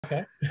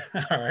Okay.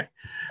 All right.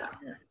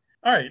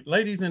 All right,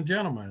 ladies and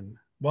gentlemen,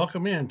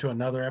 welcome in to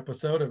another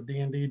episode of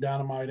D&D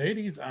Dynamite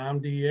 80s. I'm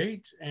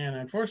DH, and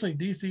unfortunately,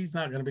 DC's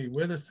not going to be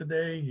with us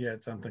today. He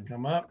had something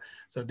come up.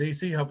 So,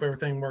 DC, hope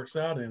everything works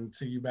out and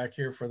see you back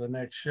here for the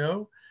next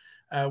show.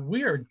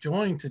 We are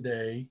joined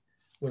today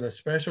with a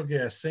special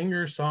guest,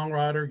 singer,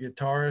 songwriter,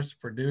 guitarist,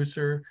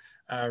 producer,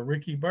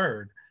 Ricky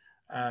Byrd,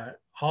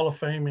 Hall of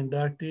Fame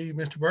inductee.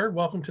 Mr. Byrd,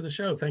 welcome to the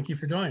show. Thank you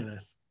for joining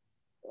us.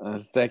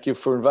 Thank you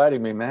for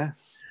inviting me, man.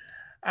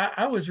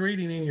 I was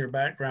reading in your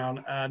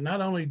background.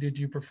 Not only did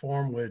you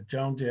perform with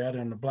Joan Jett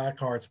and the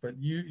Blackhearts, but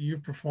you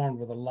performed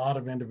with a lot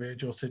of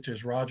individuals such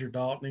as Roger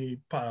Daltrey,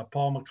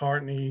 Paul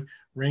McCartney,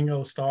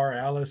 Ringo Starr,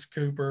 Alice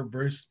Cooper,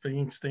 Bruce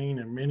Springsteen,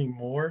 and many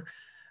more.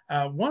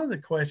 One of the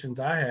questions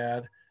I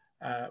had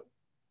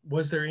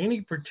was there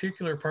any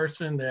particular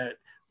person that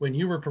when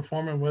you were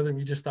performing with them,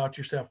 you just thought to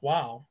yourself,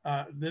 wow,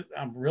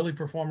 I'm really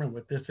performing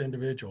with this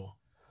individual?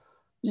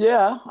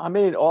 Yeah, I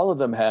mean, all of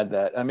them had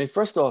that. I mean,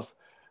 first off,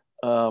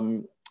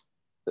 um,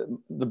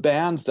 the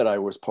bands that I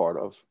was part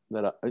of,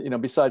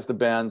 besides the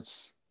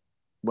bands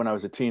when I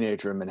was a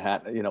teenager in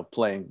Manhattan,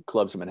 playing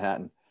clubs in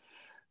Manhattan,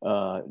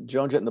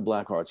 Joan Jett and the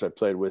Blackhearts I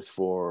played with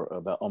for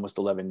about almost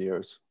 11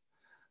 years.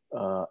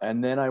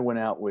 And then I went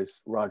out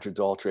with Roger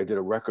Daltrey. I did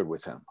a record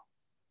with him.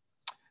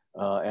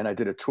 And I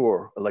did a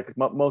tour, like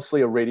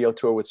mostly a radio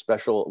tour with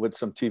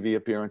some TV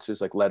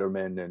appearances like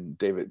Letterman and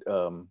David,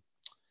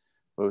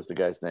 what was the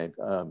guy's name?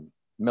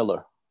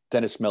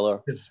 Dennis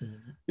Miller. Yes.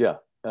 Yeah.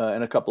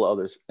 And a couple of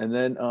others. And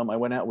then I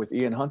went out with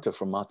Ian Hunter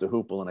from Mott the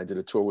Hoople, and I did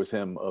a tour with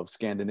him of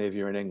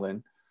Scandinavia and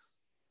England.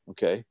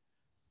 Okay.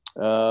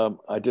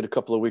 I did a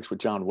couple of weeks with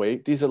John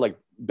Waite. These are like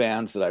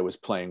bands that I was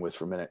playing with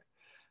for a minute.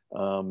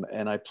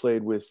 And I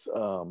played with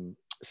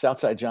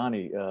Southside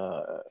Johnny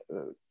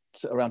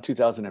around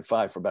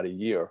 2005 for about a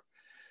year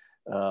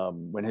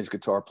when his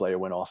guitar player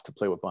went off to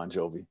play with Bon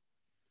Jovi.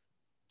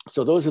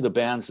 So those are the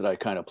bands that I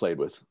kind of played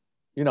with,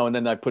 and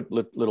then I put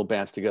little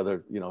bands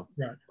together,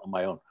 Right. on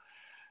my own.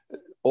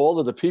 All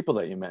of the people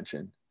that you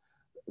mentioned,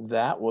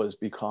 that was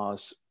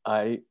because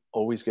I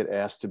always get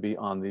asked to be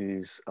on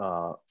these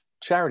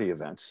charity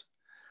events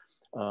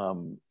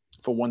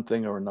for one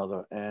thing or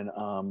another. And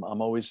I'm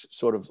always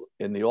sort of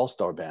in the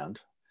all-star band.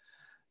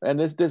 And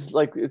there's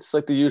like, it's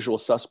like the usual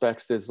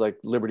suspects. There's like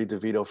Liberty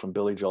DeVito from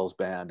Billy Joel's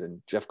band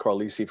and Jeff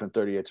Carlisi from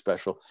 38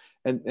 Special.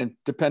 And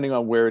depending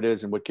on where it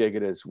is and what gig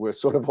it is, we're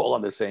sort of all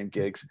on the same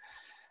gigs.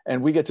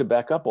 And we get to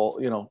back up all,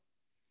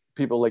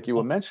 people like you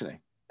were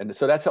mentioning. And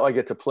so that's how I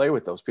get to play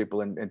with those people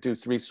and do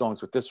 3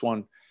 songs with this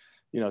one,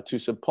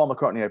 so Paul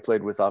McCartney I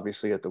played with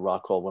obviously at the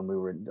Rock Hall when we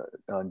were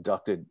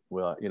inducted,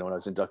 when I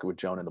was inducted with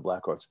Joan and the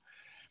Blackhearts.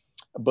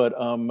 But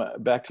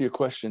back to your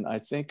question, I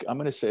think I'm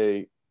going to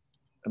say,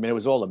 I mean, it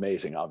was all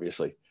amazing,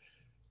 obviously.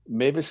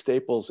 Mavis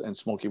Staples and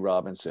Smokey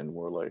Robinson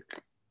were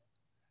like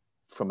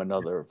from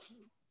another,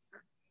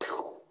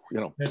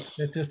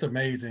 It's just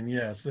amazing.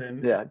 Yes.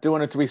 And yeah,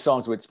 doing 3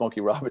 songs with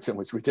Smokey Robinson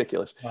was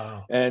ridiculous.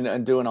 wow.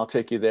 And doing I'll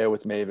Take You There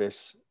with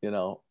Mavis,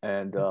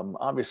 and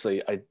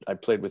obviously I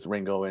played with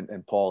Ringo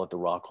and Paul at the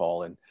Rock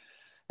Hall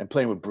and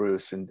playing with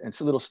Bruce and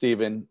so little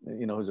Steven,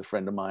 who's a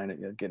friend of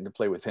mine, getting to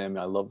play with him.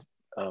 I love,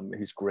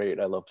 he's great.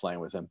 I love playing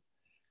with him.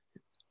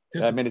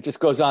 I mean, it just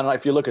goes on.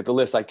 If you look at the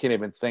list, I can't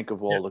even think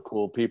of all the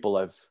cool people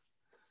I've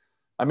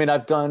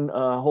done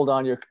Hold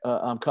On,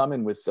 I'm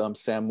Coming with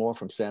Sam Moore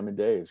from Sam and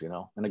Dave's, and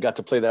I got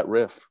to play that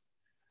riff.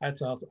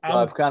 That's awesome.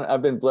 So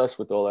I've been blessed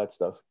with all that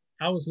stuff.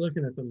 I was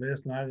looking at the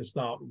list and I just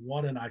thought,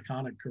 what an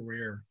iconic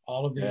career.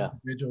 All of the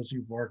individuals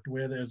you've worked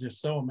with is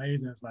just so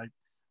amazing. It's like,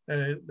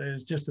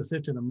 there's just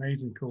such an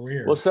amazing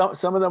career. Well,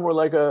 some of them were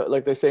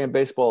like they say in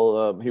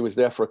baseball, he was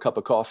there for a cup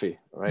of coffee,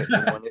 right?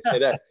 When they say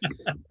that.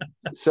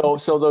 So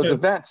those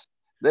events,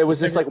 it was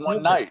just like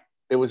one night.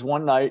 It was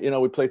one night,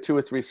 we played 2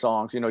 or 3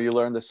 songs, you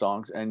learn the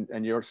songs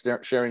and you're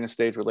sharing a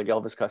stage with like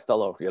Elvis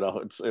Costello,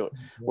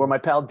 or my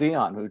pal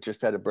Dion, who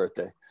just had a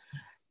birthday.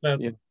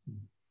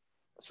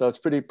 So it's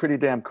pretty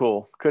damn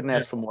cool. Couldn't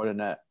ask for more than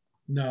that.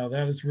 No,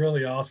 that is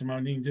really awesome. I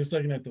mean, just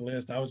looking at the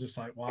list, I was just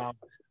like, wow,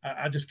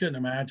 I just couldn't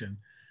imagine.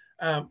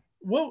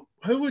 Who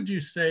would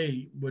you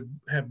say would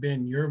have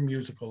been your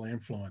musical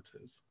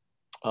influences?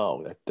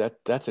 Oh,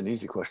 that's an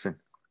easy question.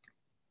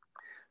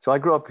 So I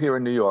grew up here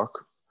in New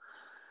York.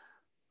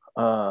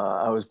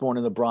 I was born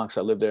in the Bronx.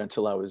 I lived there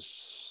until I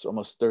was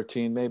almost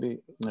 13, maybe.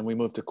 And we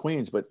moved to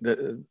Queens. But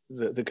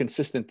the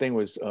consistent thing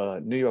was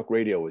New York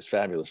radio was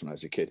fabulous when I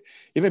was a kid.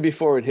 Even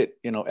before it hit,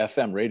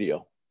 FM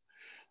radio,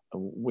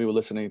 we were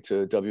listening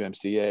to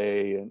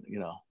WMCA and,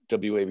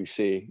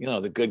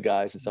 WABC, the good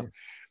guys and stuff.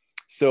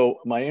 So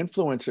my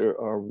influence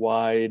are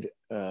wide,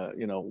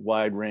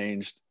 wide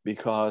ranged,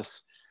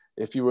 because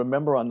if you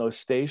remember on those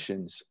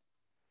stations,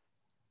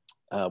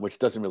 which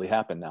doesn't really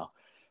happen now,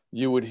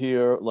 you would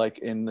hear, like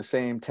in the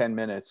same 10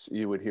 minutes,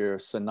 you would hear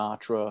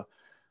Sinatra,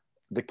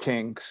 the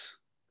Kinks,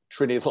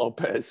 Trini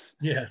Lopez,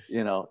 yes,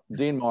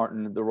 Dean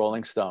Martin, the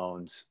Rolling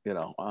Stones,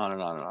 on and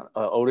on and on,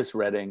 Otis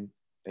Redding,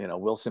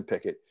 Wilson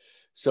Pickett.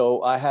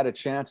 So I had a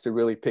chance to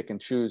really pick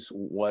and choose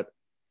what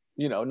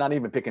you know, not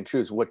even pick and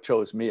choose what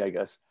chose me, I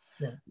guess.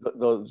 Right.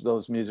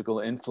 Those musical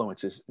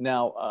influences.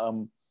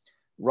 Now,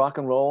 rock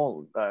and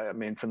roll. I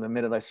mean, from the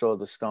minute I saw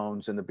the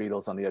Stones and the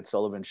Beatles on the Ed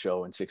Sullivan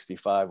Show in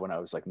 '65 when I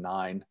was like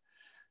 9,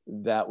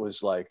 that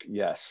was like,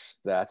 yes,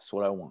 that's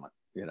what I want.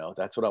 You know,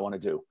 that's what I want to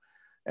do.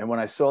 And when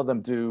I saw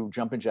them do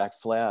Jumpin' Jack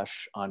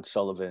Flash on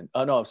Sullivan,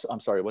 oh no, I'm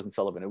sorry, it wasn't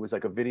Sullivan. It was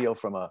like a video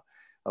from a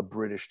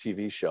British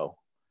TV show.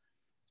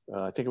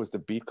 I think it was the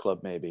Beat Club,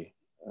 maybe,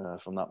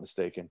 if I'm not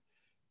mistaken.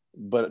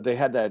 But they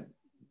had that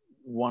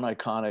one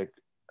iconic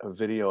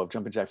video of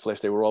Jumpin' Jack Flash.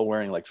 They were all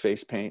wearing like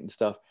face paint and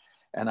stuff.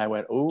 And I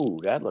went, ooh,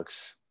 that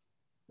looks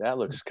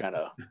kind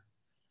of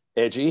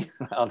edgy.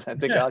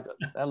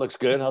 That looks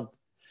good. Let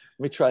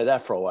me try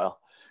that for a while.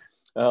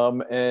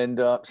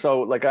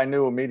 So like I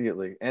knew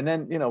immediately. And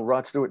then, you know,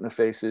 Rod Stewart and the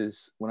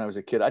Faces when I was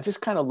a kid. I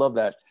just kind of love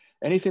that.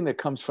 Anything that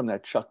comes from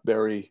that Chuck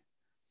Berry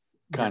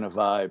kind of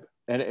vibe.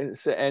 And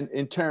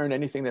in turn,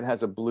 anything that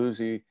has a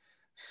bluesy,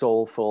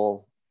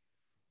 soulful,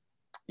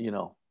 you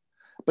know.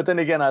 But then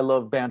again, I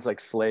love bands like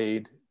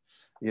Slade,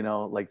 you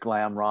know, like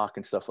glam rock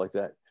and stuff like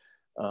that.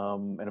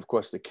 And of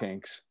course the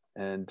Kinks.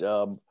 And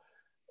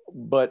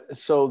but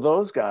so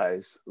those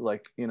guys,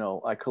 like, you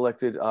know, I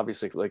collected,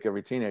 obviously, like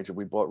every teenager,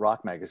 we bought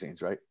rock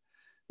magazines, right?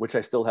 Which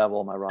I still have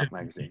all my rock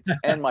magazines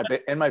and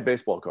my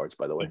baseball cards,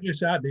 by the way. I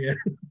wish I did.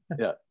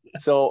 Yeah.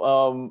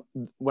 So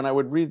when I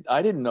would read,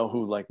 I didn't know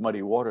who like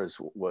Muddy Waters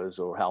was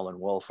or Howlin'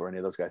 Wolf or any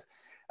of those guys.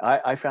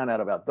 I found out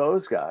about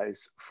those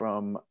guys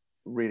from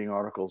reading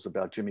articles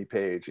about Jimmy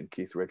Page and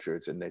Keith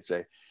Richards, and they'd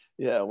say,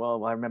 yeah,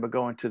 well, I remember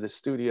going to the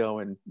studio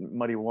and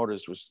Muddy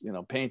Waters was, you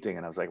know, painting,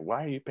 and I was like,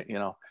 why are you, you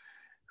know,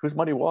 who's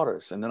Muddy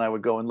Waters? And then I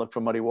would go and look for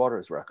Muddy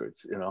Waters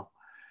records, you know.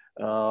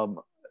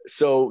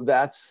 So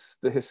that's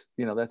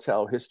you know, that's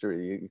how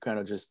history, you kind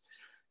of just,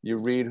 you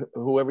read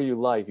whoever you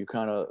like, you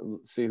kind of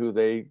see who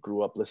they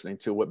grew up listening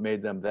to, what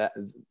made them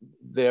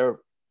their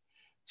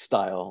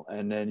style,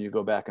 and then you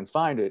go back and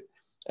find it.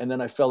 And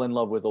then I fell in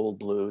love with old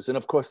blues. And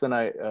of course, then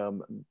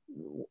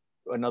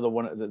another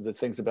one of the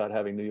things about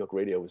having New York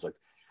radio was like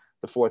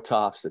the Four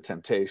Tops, the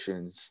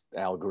Temptations,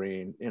 Al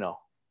Green, you know.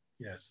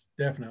 Yes,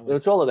 definitely.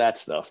 It's all of that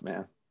stuff,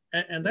 man.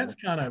 And that's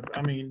kind of,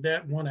 I mean,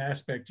 that one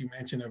aspect you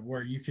mentioned of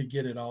where you could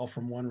get it all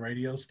from one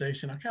radio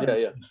station. I kind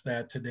of miss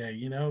that today.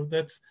 You know,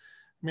 I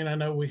mean, I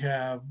know we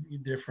have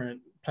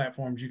different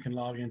platforms you can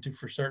log into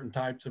for certain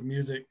types of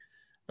music,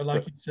 but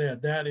like you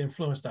said, that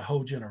influenced a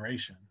whole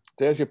generation.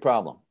 There's your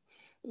problem.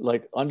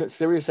 Like under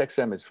Sirius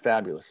XM is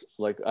fabulous.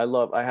 Like I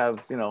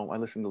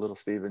listen to Little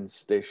Steven's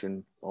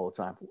station all the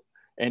time.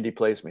 Andy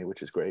plays me,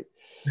 which is great.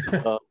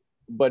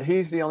 But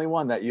he's the only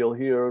one that you'll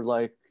hear,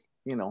 like,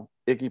 you know,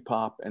 Iggy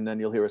Pop, and then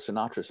you'll hear a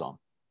Sinatra song.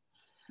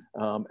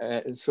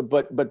 And so,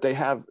 but they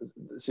have,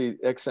 see,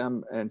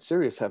 XM and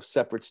Sirius have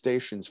separate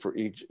stations for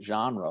each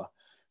genre,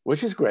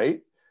 which is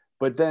great.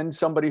 But then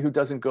somebody who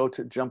doesn't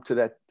jump to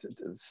that,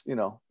 you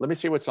know, let me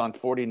see what's on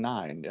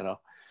 49, you know,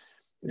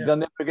 then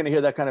they're going to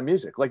hear that kind of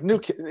music, like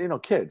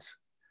kids.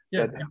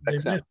 Yeah, they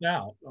missed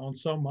out on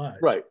so much.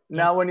 Right.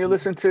 Now, when you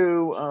listen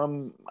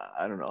to,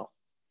 I don't know,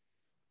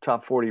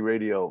 Top 40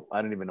 radio,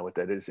 I don't even know what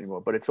that is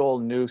anymore, but it's all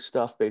new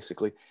stuff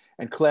basically.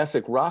 And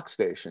classic rock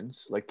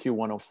stations like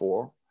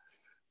Q104,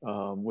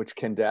 which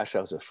Ken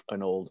Dashow's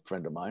an old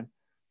friend of mine.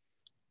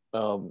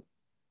 You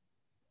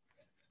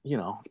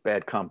know, it's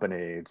Bad Company,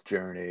 it's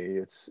Journey,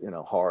 it's, you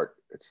know, Heart,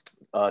 it's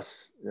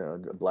Us, you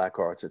know, Black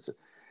Hearts. It's,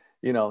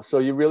 you know, so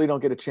you really don't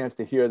get a chance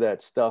to hear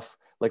that stuff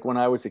like when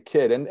I was a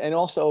kid. And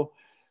also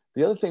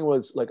the other thing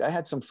was, like, I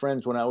had some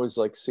friends when I was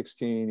like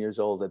 16 years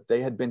old that they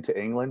had been to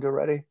England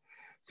already.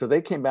 So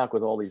they came back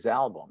with all these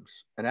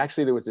albums. And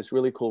actually there was this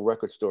really cool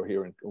record store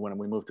here when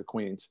we moved to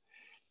Queens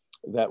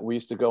that we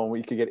used to go, and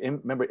we could get,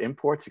 remember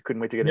imports? You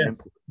couldn't wait to get an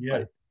import. Yeah.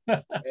 Right?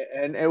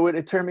 and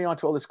it turned me on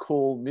to all this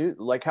cool music.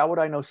 Like, how would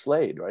I know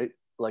Slade, right?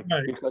 Like,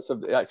 because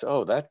of I said,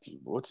 oh,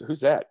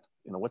 who's that?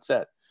 You know, what's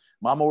that?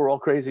 Mama, we're all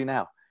crazy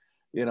now.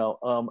 You know,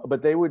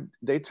 but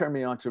they turned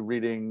me on to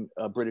reading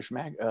British,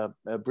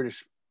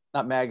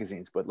 not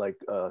magazines, but like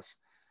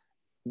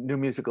New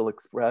Musical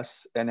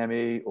Express,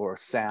 NME, or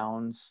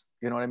Sounds.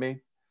 You know what I mean?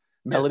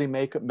 Melody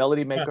Maker.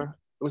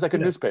 It was like a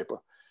newspaper,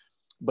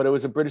 but it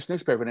was a British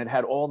newspaper, and it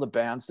had all the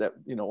bands that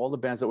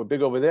were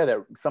big over there, that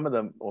some of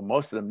them or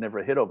most of them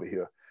never hit over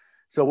here.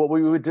 So what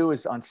we would do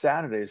is on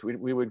Saturdays,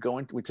 we would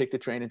we'd take the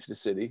train into the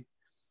city,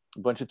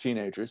 a bunch of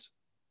teenagers,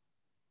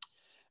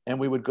 and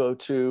we would go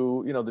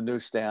to, you know, the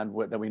newsstand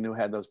that we knew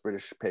had those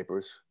British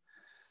papers.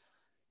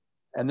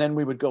 And then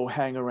we would go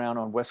hang around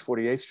on West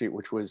 48th Street,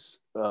 which was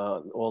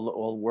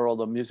all where all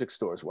the music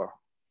stores were,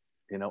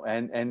 you know,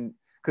 and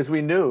because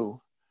we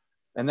knew,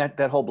 and that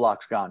whole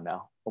block's gone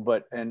now,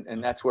 but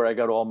and that's where I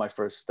got all my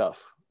first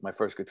stuff, my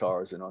first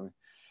guitars and all.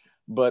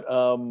 But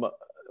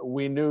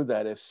we knew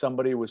that if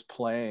somebody was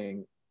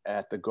playing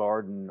at the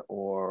Garden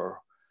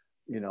or,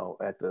 you know,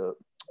 at the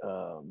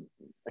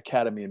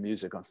Academy of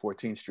Music on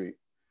 14th Street,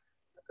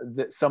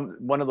 that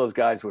one of those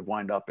guys would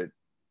wind up at,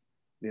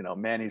 you know,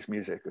 Manny's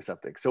Music or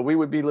something. So we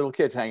would be little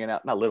kids hanging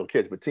out, not little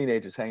kids, but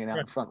teenagers hanging out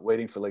in front,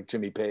 waiting for like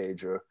Jimmy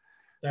Page or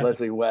That's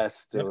Leslie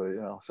West yep. or,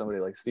 you know, somebody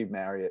like Steve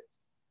Marriott.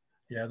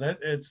 Yeah, that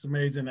it's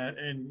amazing.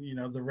 And you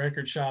know, the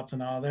record shops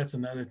and all, that's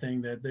another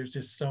thing that there's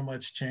just so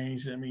much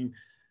change. I mean,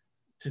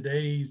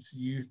 today's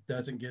youth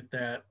doesn't get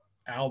that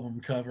album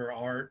cover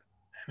art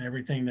and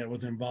everything that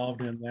was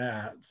involved in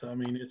that. So I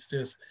mean, it's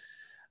just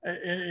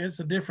it's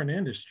a different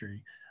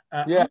industry.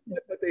 Yeah,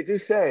 but they do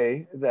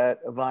say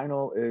that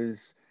vinyl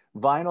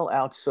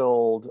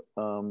outsold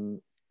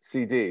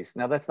CDs.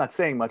 Now that's not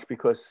saying much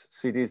because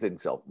CDs didn't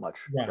sell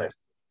much right. last.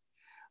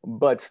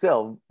 But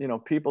still, you know,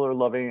 people are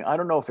loving. I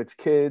don't know if it's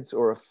kids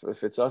or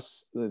if it's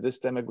us, this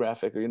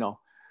demographic, or, you know,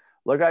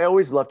 like I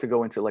always love to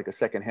go into like a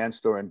secondhand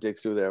store and dig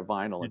through their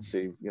vinyl Yeah. and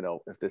see, you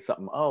know, if there's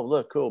something. Oh,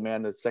 look, cool,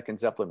 man, the second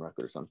Zeppelin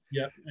record or something.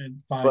 Yep.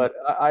 And fine. But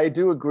I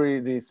do agree.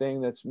 The thing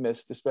that's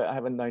missed, I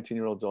have a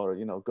 19-year-old daughter,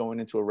 you know, going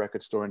into a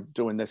record store and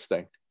doing this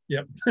thing.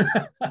 Yep.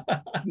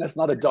 That's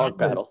not a dog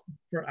paddle.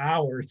 For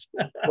hours.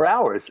 For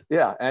hours,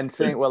 yeah. And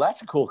saying, well,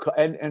 that's a cool.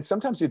 And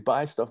sometimes you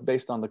buy stuff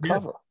based on the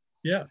cover.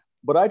 Yeah.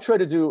 But I try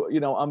to do, you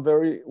know,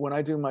 when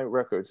I do my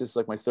records, this is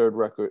like my third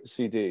record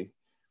CD.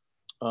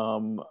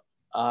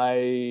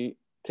 I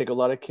take a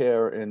lot of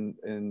care in,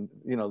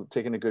 you know,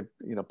 taking a good,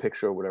 you know,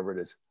 picture or whatever it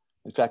is.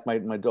 In fact,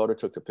 my daughter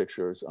took the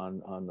pictures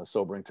on the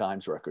Sobering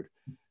Times record,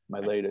 my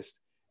latest.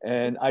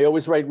 And I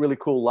always write really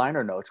cool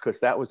liner notes because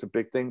that was a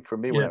big thing for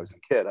me when I was a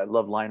kid. I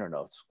love liner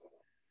notes.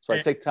 So I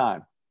take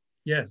time.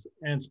 Yes.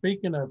 And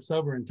speaking of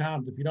Sobering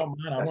Times, if you don't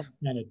mind, I want to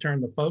kind of turn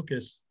the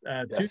focus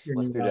to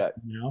your new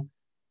album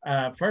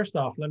now. First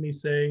off, let me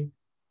say,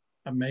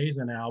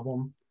 amazing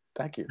album.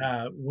 Thank you.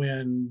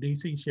 When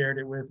DC shared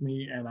it with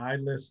me and I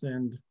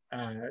listened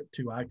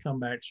to I Come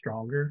Back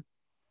Stronger,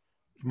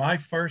 my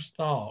first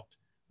thought,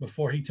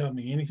 before he told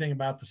me anything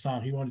about the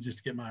song, he wanted just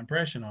to get my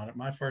impression on it.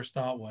 My first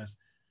thought was,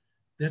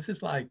 this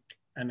is like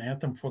an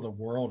anthem for the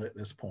world at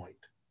this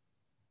point,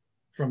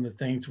 from the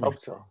things we've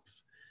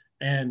faced.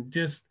 And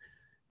just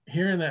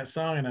hearing that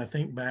song, and I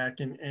think back,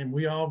 and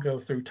we all go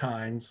through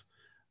times,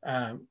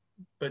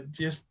 but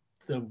just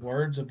the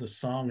words of the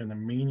song and the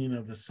meaning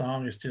of the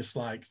song is just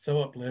like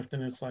so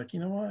uplifting. It's like, you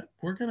know what,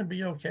 we're going to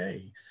be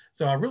okay.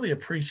 So I really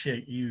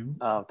appreciate you.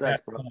 Oh, thanks,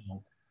 bro.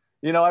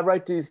 You know, I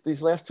write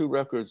these last two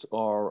records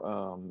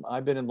are,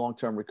 I've been in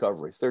long-term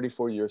recovery,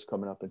 34 years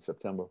coming up in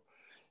September.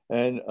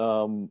 And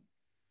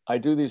I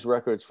do these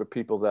records for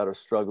people that are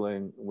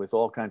struggling with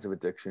all kinds of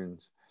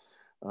addictions.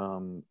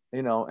 You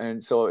know,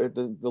 and so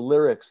the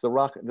lyrics,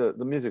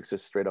 the music's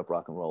just straight up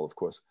rock and roll, of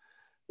course.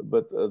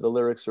 But the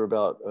lyrics are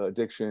about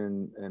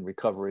addiction and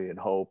recovery and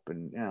hope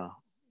and, you know,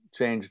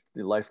 change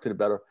the life to the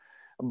better.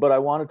 But I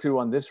wanted to,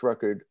 on this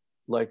record,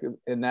 like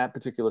in that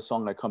particular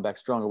song, I Come Back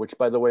Stronger, which,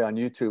 by the way, on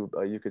YouTube,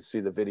 you could see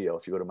the video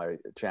if you go to my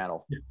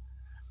channel.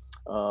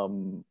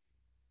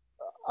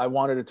 I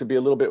wanted it to be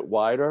a little bit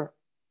wider,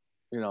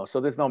 you know, so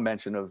there's no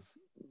mention of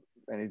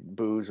any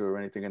booze or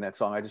anything in that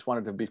song. I just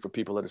wanted it to be for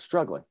people that are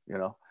struggling, you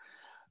know.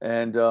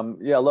 And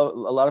yeah, a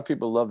lot of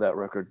people love that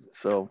record.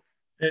 So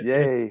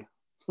yay.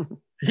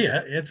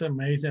 Yeah, it's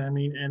amazing. I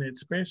mean, and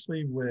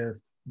especially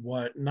with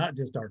what, not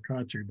just our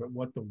country, but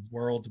what the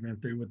world's been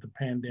through with the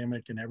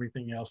pandemic and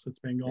everything else that's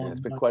been going on.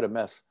 It's been quite a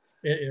mess.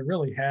 It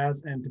really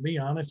has. And to be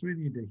honest with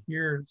you, to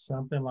hear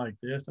something like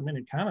this, I mean,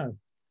 it kind of,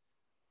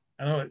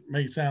 I know it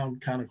may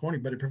sound kind of corny,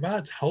 but it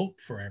provides hope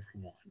for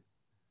everyone,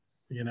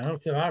 you know?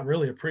 So I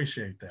really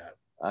appreciate that.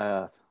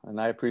 And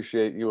I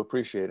appreciate you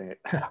appreciating it.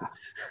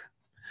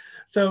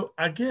 So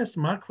I guess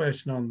my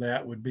question on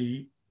that would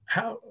be,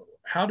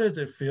 how does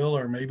it feel,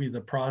 or maybe the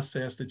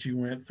process that you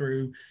went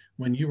through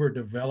when you were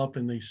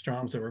developing these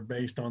songs that were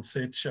based on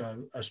such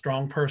a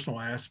strong personal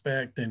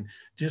aspect, and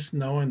just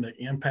knowing the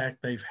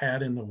impact they've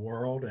had in the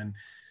world,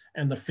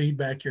 and the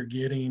feedback you're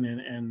getting,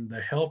 and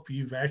the help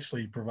you've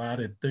actually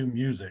provided through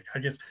music? I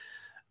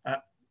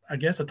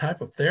guess a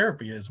type of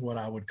therapy is what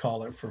I would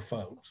call it for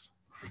folks.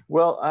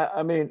 Well,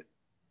 I mean,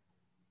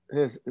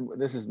 this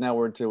is now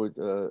we're into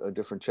a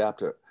different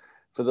chapter.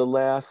 For the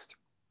last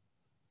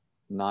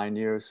 9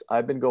 years,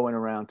 I've been going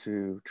around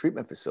to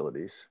treatment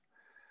facilities,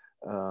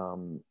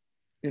 you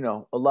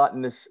know, a lot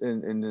in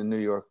the New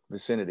York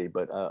vicinity,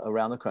 but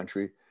around the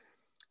country.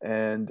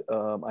 And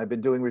I've been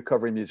doing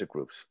recovery music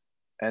groups.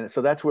 And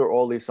so that's where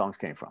all these songs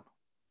came from,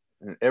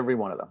 every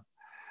one of them.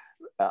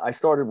 I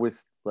started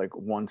with like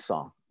one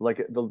song, like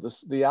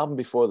the album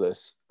before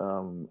this,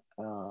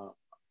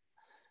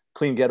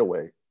 Clean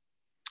Getaway.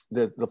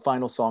 The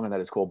final song on that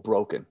is called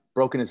Broken.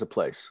 Broken is a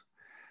Place.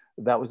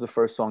 That was the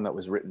first song that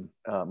was written,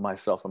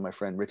 myself and my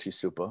friend Richie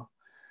Supa.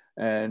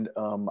 And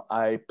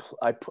I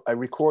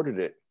recorded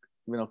it,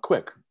 you know,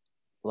 quick,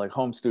 like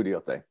home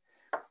studio thing.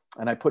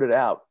 And I put it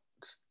out,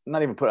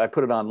 I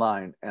put it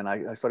online, and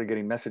I started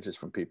getting messages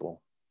from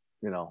people,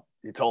 you know,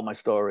 you told my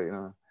story, you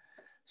know.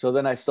 So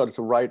then I started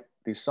to write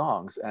these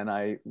songs, and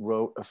I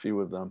wrote a few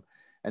of them.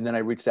 And then I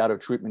reached out to a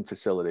treatment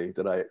facility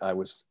that I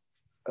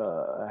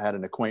had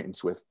an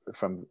acquaintance with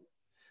from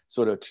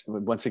sort of,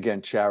 once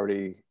again,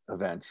 charity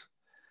events.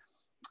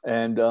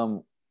 And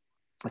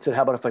I said,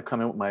 how about if I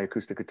come in with my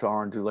acoustic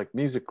guitar and do like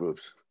music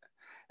groups?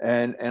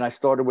 And I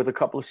started with a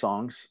couple of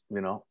songs,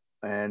 you know,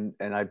 and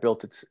I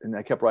built it, and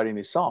I kept writing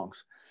these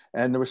songs.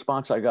 And the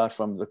response I got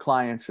from the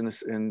clients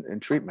in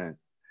treatment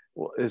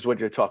is what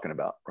you're talking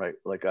about, right?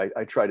 Like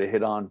I try to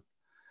hit on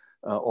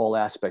all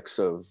aspects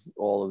of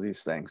all of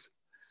these things.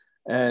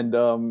 And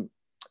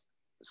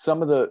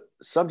some of the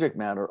subject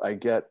matter I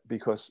get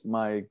because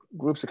my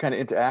groups are kind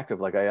of interactive.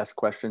 Like I ask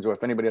questions, or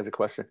if anybody has a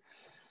question,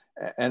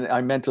 and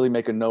I mentally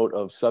make a note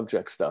of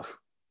subject stuff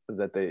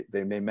that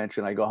they may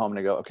mention. I go home and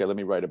I go, okay, let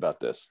me write about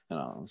this, you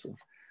know. So,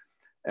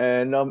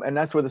 and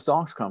that's where the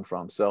songs come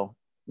from. So,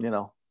 you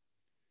know.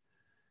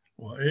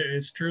 Well,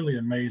 it's truly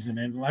amazing.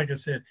 And like I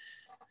said,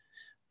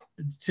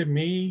 to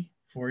me,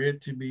 for it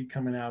to be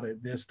coming out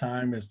at this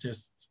time is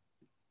just,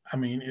 I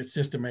mean, it's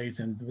just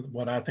amazing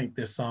what I think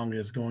this song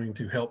is going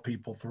to help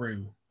people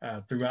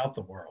throughout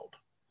the world.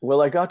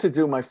 Well, I got to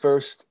do my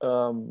first,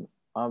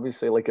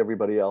 obviously, like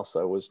everybody else,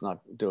 I was not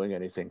doing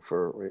anything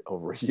for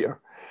over a year,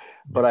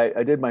 but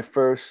I did my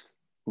first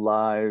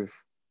live,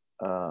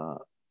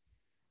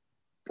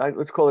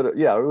 let's call it,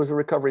 it was a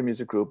recovery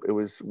music group. It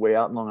was way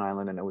out in Long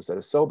Island, and it was at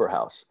a sober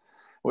house.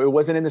 Well, it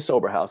wasn't in the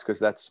sober house because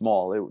that's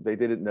small. They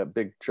did it in a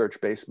big church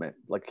basement,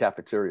 like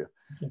cafeteria.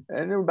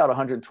 And there were about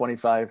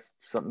 125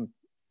 something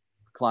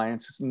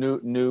clients,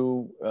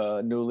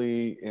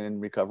 newly in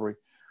recovery.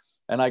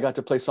 And I got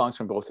to play songs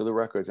from both of the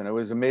records. And it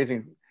was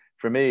amazing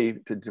for me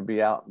to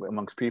be out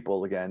amongst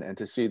people again and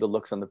to see the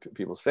looks on the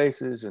people's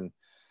faces. And,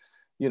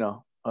 you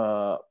know,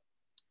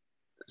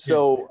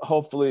 so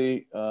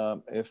hopefully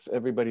if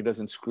everybody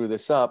doesn't screw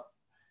this up,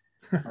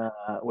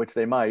 which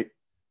they might,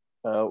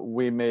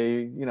 we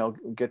may, you know,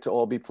 get to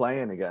all be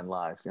playing again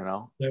live, you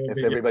know,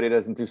 if everybody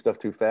doesn't do stuff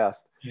too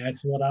fast.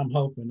 That's what I'm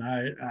hoping.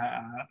 I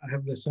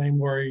have the same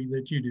worry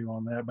that you do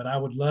on that, but I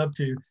would love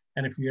to.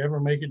 And if you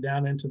ever make it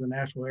down into the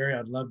Nashville area,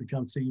 I'd love to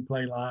come see you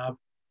play live.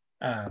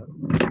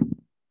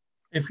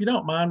 If you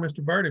don't mind,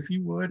 Mr. Byrd, if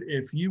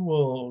you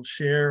will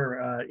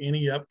share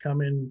any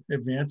upcoming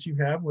events you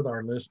have with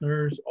our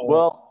listeners,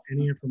 or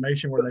any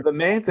information where the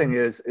main thing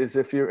is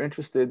if you're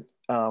interested,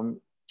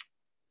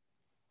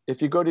 if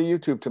you go to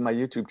YouTube, to my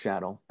YouTube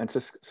channel, and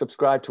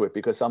subscribe to it,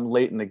 because I'm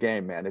late in the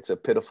game, man. It's a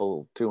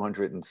pitiful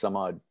 200 and some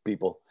odd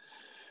people.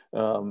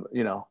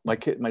 You know, my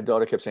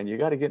daughter kept saying, you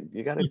got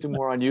to do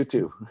more on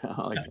YouTube.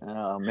 I'm like,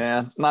 oh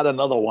man, not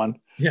another one.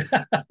 Yeah.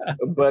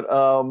 But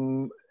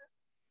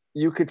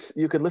you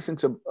could listen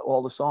to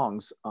all the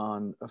songs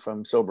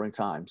from Sobering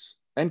Times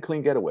and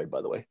Clean Getaway,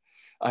 by the way.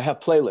 I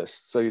have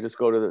playlists, so you just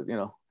go to the, you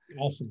know.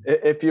 Awesome.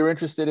 If you're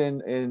interested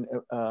in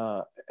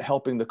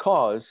helping the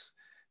cause,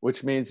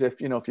 which means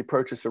if you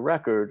purchase a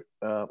record,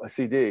 a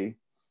CD,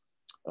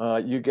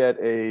 you get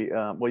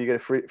a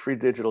free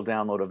digital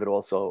download of it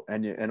also,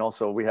 and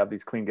also we have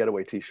these Clean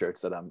Getaway T-shirts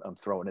that I'm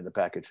throwing in the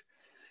package.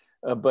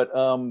 But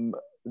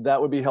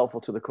that would be helpful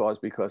to the cause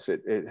because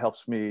it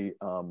helps me.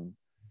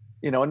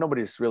 And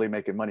nobody's really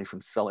making money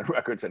from selling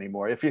records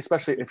anymore.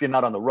 Especially if you're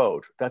not on the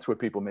road, that's where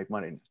people make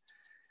money.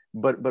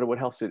 But what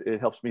helps it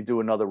helps me do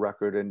another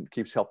record and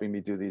keeps helping me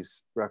do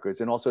these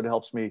records, and also it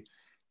helps me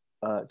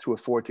to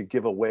afford to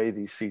give away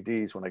these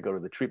CDs when I go to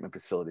the treatment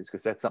facilities,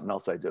 because that's something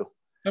else I do.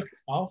 Okay,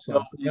 awesome.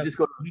 So you just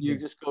go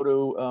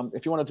to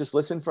if you want to just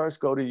listen first,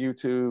 go to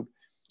YouTube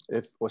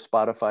or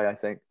Spotify, I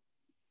think.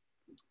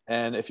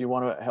 And if you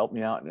want to help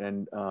me out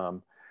and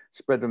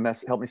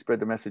help me spread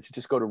the message,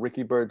 just go to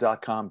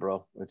rickybyrd.com,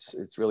 bro.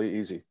 It's really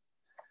easy.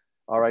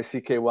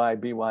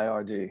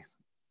 RICKYBYRD.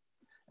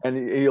 And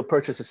you'll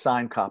purchase a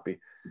signed copy.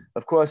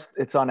 Of course,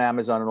 it's on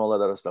Amazon and all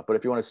that other stuff. But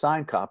if you want a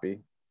signed copy,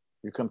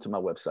 you come to my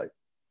website.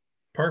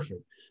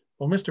 Perfect.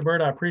 Well, Mr.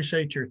 Byrd, I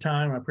appreciate your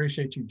time. I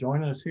appreciate you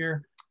joining us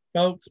here.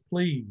 Folks,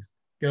 please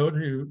go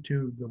to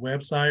the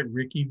website,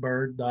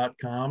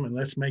 rickybyrd.com, and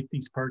let's make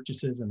these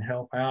purchases and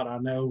help out. I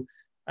know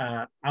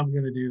I'm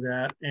going to do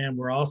that. And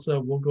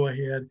we'll go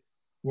ahead.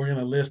 We're going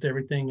to list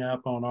everything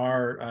up on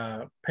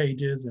our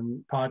pages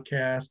and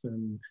podcast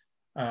and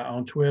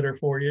on Twitter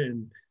for you.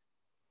 And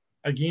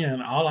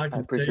again, all I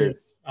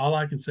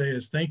can say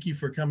is thank you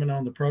for coming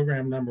on the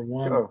program, number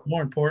one. Sure.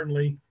 More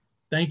importantly,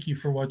 thank you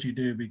for what you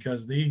do,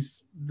 because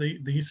these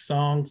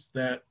songs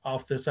that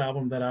off this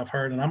album that I've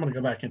heard, and I'm going to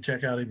go back and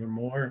check out even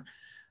more,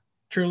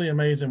 truly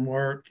amazing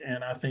work.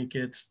 And I think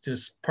it's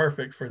just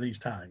perfect for these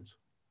times.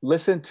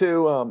 Listen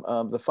to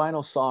the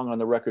final song on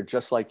the record,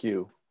 Just Like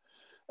You.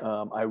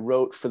 I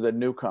wrote for the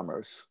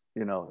newcomers,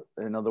 in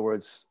other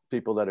words,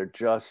 people that are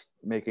just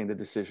making the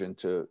decision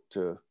to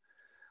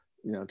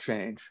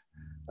change.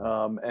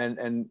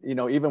 And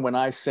even when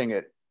I sing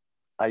it,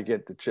 I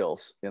get the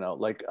chills,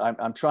 like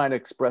I'm trying to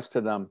express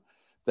to them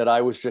that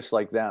I was just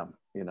like them,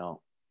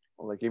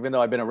 like, even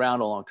though I've been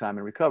around a long time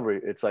in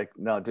recovery, it's like,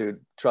 no, dude,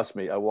 trust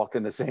me. I walked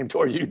in the same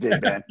door you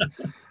did, man.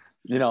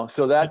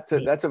 So that's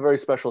a very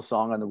special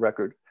song on the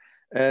record.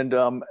 And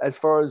as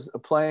far as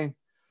playing,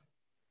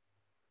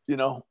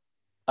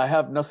 I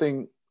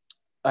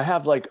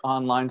have like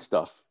online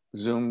stuff,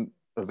 Zoom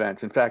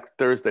events. In fact,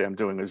 Thursday I'm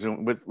doing a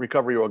Zoom with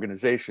recovery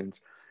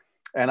organizations,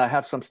 and I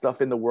have some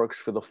stuff in the works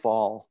for the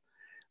fall.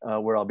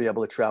 Where I'll be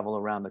able to travel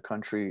around the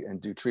country and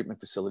do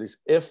treatment facilities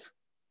if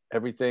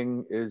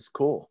everything is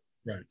cool.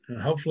 Right.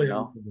 And hopefully, You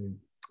know?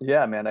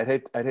 Yeah, man. I'd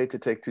hate to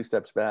take two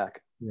steps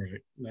back. right.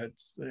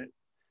 That's it.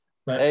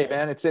 But Hey,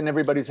 man, it's in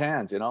everybody's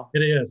hands, you know? it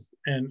is.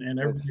 And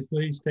everybody, It's,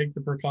 please take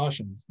the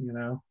precautions, you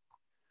know?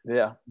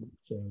 yeah.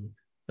 So All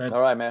that's,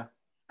 right, man.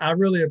 I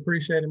really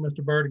appreciate it,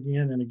 Mr. Byrd,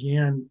 again. And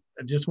again,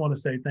 I just want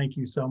to say thank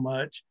you so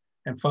much.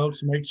 And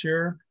folks, make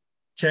sure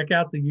check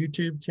out the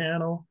YouTube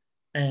channel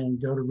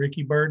and go to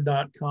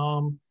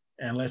rickybyrd.com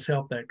and let's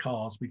help that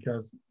cause,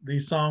 because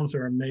these songs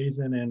are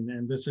amazing.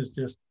 And this is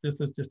just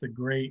a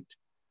great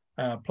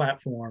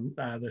platform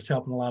that's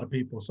helping a lot of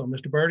people. So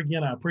Mr. Byrd,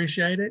 again, I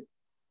appreciate it.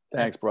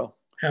 Thanks, bro.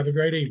 Have a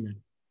great evening.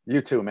 You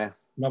too, man.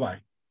 Bye-bye.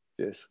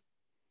 Cheers.